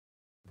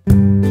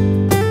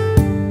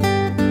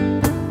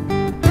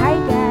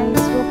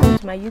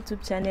my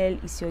YouTube channel.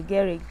 It's your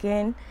girl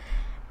again,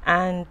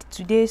 and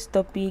today's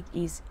topic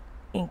is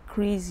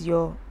increase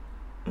your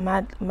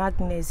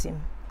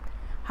magnesium.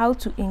 How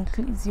to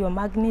increase your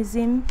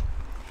magnesium?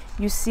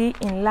 You see,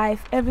 in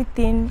life,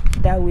 everything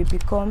that we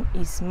become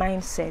is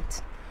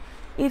mindset.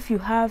 If you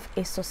have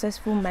a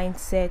successful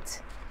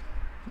mindset,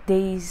 there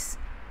is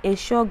a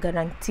sure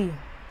guarantee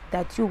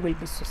that you will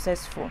be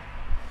successful.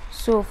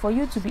 So for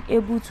you to be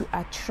able to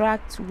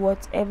attract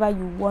whatever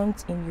you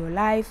want in your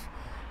life,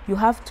 you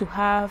have to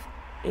have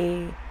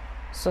a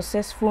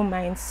successful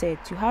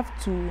mindset. You have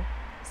to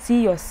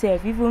see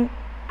yourself even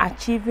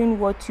achieving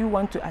what you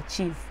want to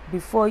achieve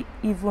before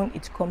even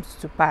it comes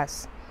to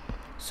pass.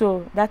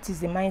 So that is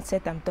the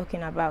mindset I'm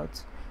talking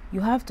about.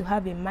 You have to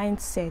have a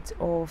mindset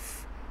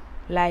of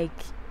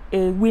like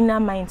a winner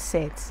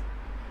mindset.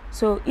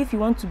 So if you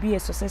want to be a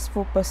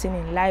successful person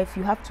in life,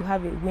 you have to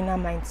have a winner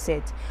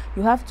mindset.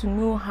 You have to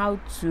know how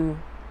to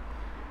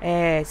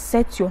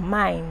set your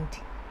mind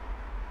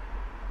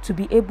to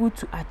be able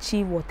to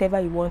achieve whatever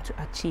you want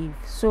to achieve.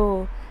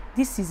 So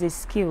this is a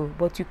skill,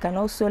 but you can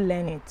also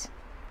learn it.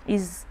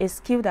 It's a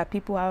skill that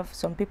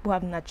some people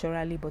have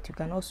naturally, but you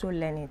can also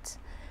learn it.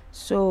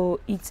 So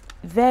it's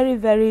very,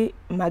 very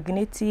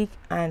magnetic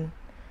and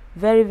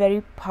very,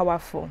 very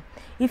powerful.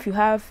 If you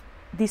have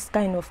this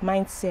kind of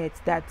mindset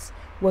that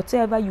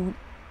whatever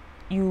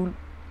you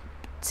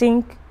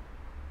think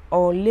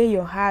or lay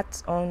your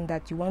heart on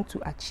that you want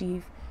to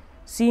achieve,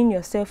 seeing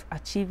yourself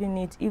achieving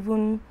it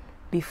even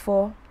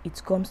before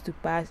it comes to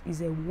pass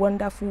is a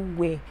wonderful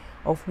way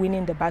of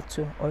winning the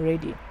battle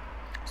already.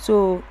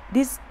 So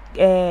this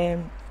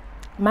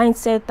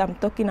mindset I'm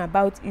talking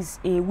about is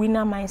a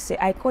winner mindset.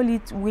 I call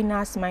it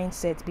winner's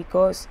mindset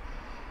because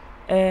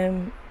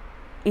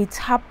it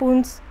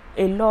happens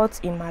a lot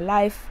in my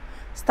life,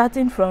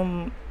 starting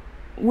from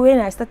when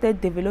I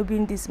started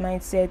developing this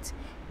mindset.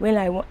 When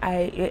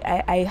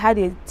I had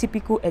a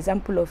typical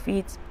example of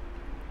it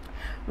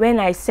when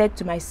I said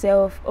to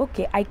myself,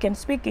 okay, I can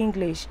speak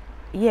English.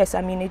 Yes,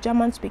 I'm in a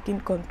German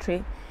speaking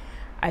country.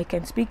 I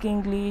can speak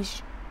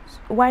English.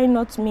 Why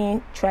not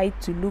me try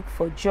to look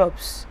for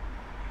jobs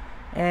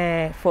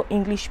for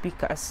English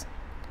speakers?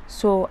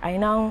 So I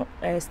now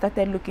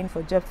started looking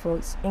for jobs for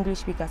English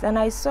speakers, and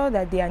I saw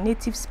that they are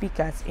native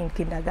speakers in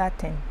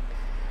kindergarten.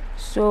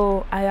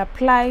 So I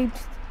applied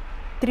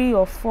 3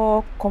 or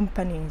 4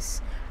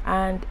 companies,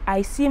 and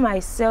I see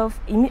myself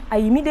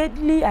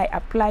immediately I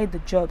applied the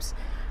jobs.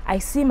 I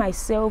see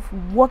myself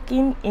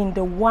working in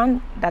the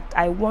one that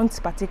I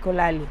want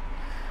particularly,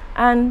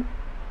 and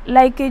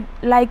like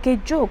a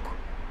joke,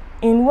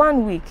 in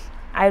 1 week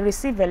I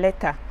received a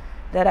letter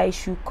that I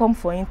should come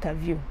for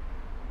interview.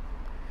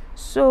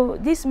 So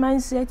this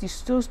mindset is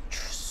so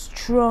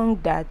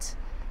strong that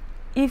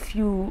if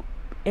you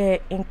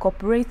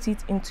incorporate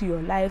it into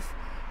your life,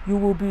 you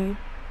will be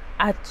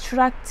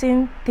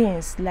attracting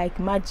things like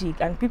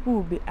magic, and people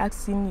will be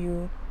asking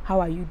you,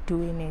 how are you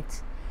doing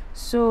it?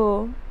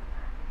 So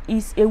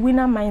it's a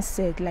winner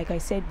mindset, like I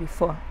said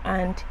before.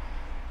 And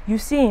you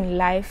see, in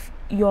life,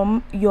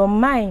 your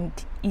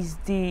mind is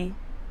the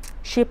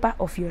shaper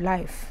of your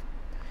life.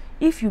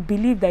 If you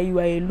believe that you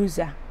are a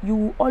loser, you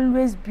will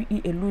always be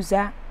a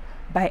loser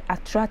by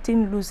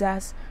attracting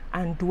losers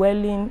and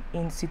dwelling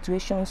in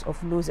situations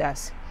of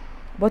losers.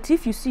 But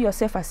if you see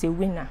yourself as a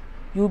winner,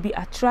 you'll be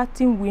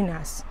attracting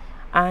winners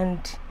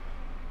and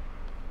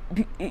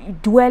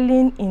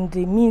dwelling in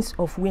the means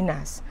of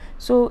winners.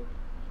 So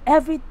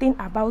everything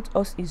about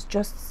us is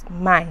just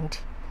mind.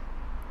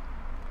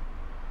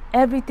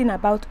 Everything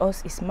about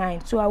us is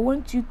mind. So I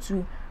want you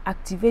to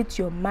activate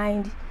your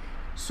mind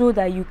so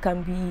that you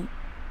can be,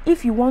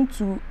 if you want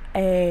to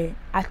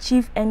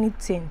achieve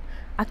anything,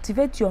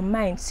 activate your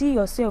mind. See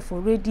yourself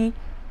already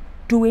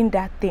doing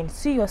that thing.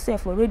 See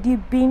yourself already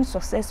being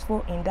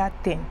successful in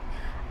that thing.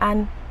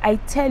 And I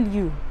tell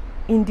you,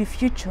 in the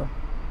future,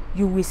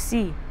 you will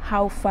see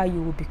how far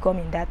you will become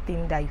in that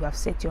thing that you have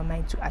set your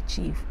mind to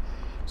achieve.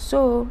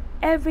 So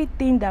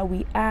everything that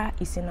we are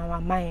is in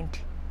our mind.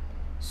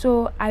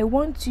 So I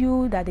want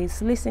you that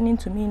is listening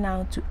to me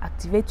now to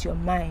activate your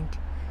mind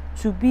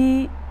to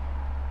be,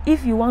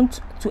 if you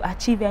want to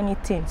achieve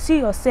anything, see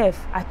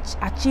yourself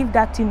achieve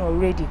that thing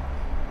already.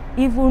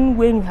 Even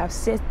when you have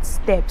set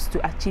steps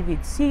to achieve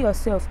it, see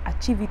yourself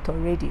achieve it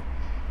already.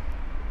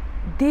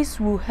 This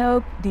will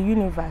help the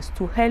universe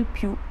to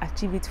help you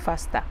achieve it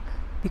faster,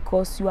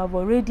 because you have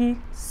already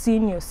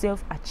seen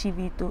yourself achieve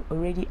it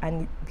already,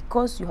 and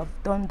because you have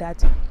done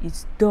that,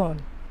 it's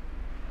done.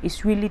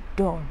 It's really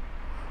done.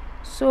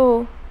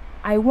 So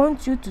I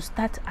want you to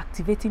start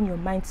activating your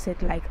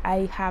mindset like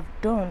I have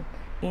done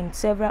in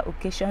several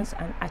occasions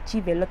and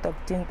achieve a lot of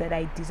things that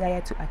I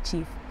desire to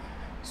achieve.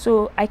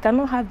 So I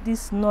cannot have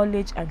this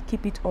knowledge and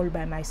keep it all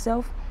by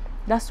myself.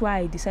 That's why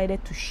I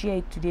decided to share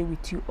it today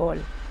with you all.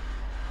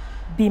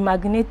 Be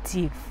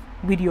magnetic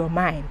with your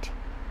mind.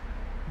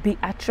 Be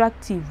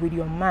attractive with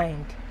your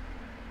mind.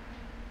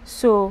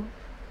 So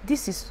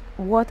this is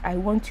what I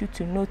want you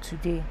to know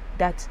today,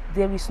 that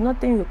there is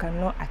nothing you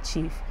cannot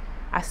achieve.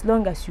 As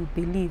long as you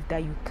believe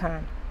that you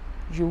can,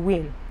 you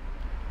will.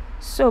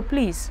 So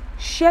please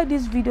share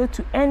this video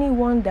to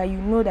anyone that you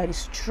know that is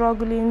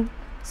struggling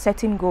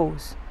setting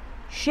goals.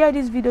 Share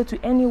this video to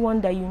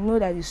anyone that you know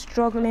that is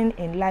struggling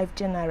in life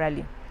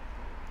generally.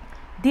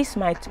 This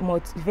might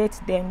motivate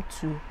them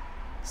to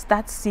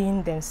start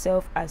seeing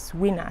themselves as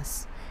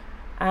winners,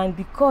 and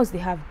because they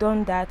have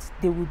done that,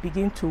 they will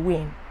begin to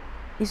win.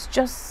 It's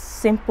just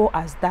simple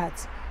as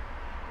that.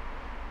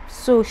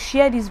 So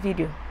share this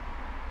video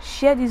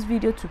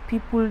to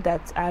people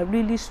that are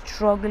really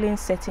struggling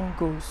setting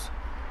goals.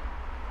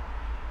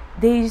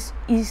 Is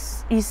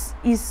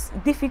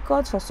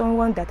difficult for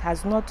someone that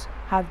has not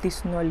have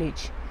this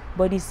knowledge,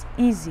 but it's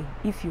easy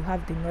if you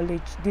have the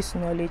knowledge, this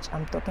knowledge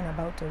I'm talking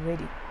about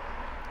already.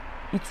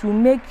 It will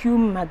make you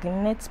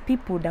magnet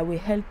people that will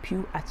help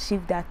you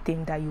achieve that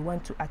thing that you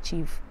want to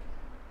achieve.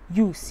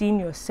 You seeing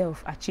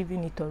yourself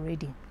achieving it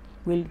already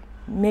will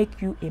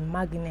make you a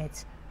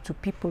magnet to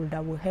people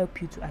that will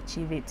help you to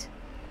achieve it.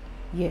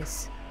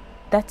 Yes,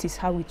 that is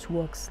how it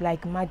works,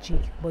 like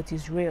magic, but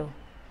it's real.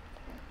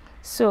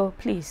 So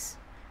please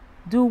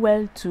do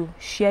well to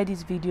share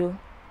this video,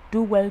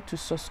 do well to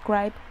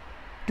subscribe,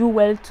 do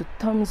well to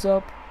thumbs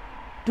up,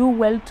 do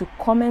well to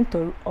comment,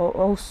 or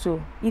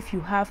also if you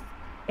have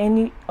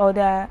any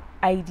other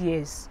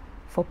ideas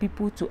for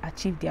people to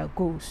achieve their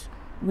goals.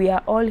 We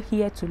are all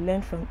here to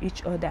learn from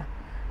each other.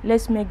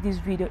 Let's make this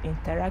video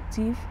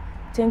interactive.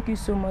 Thank you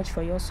so much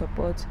for your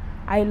support.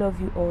 I love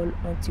you all.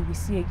 Until we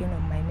see again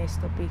on my next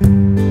topic.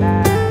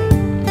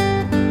 Bye.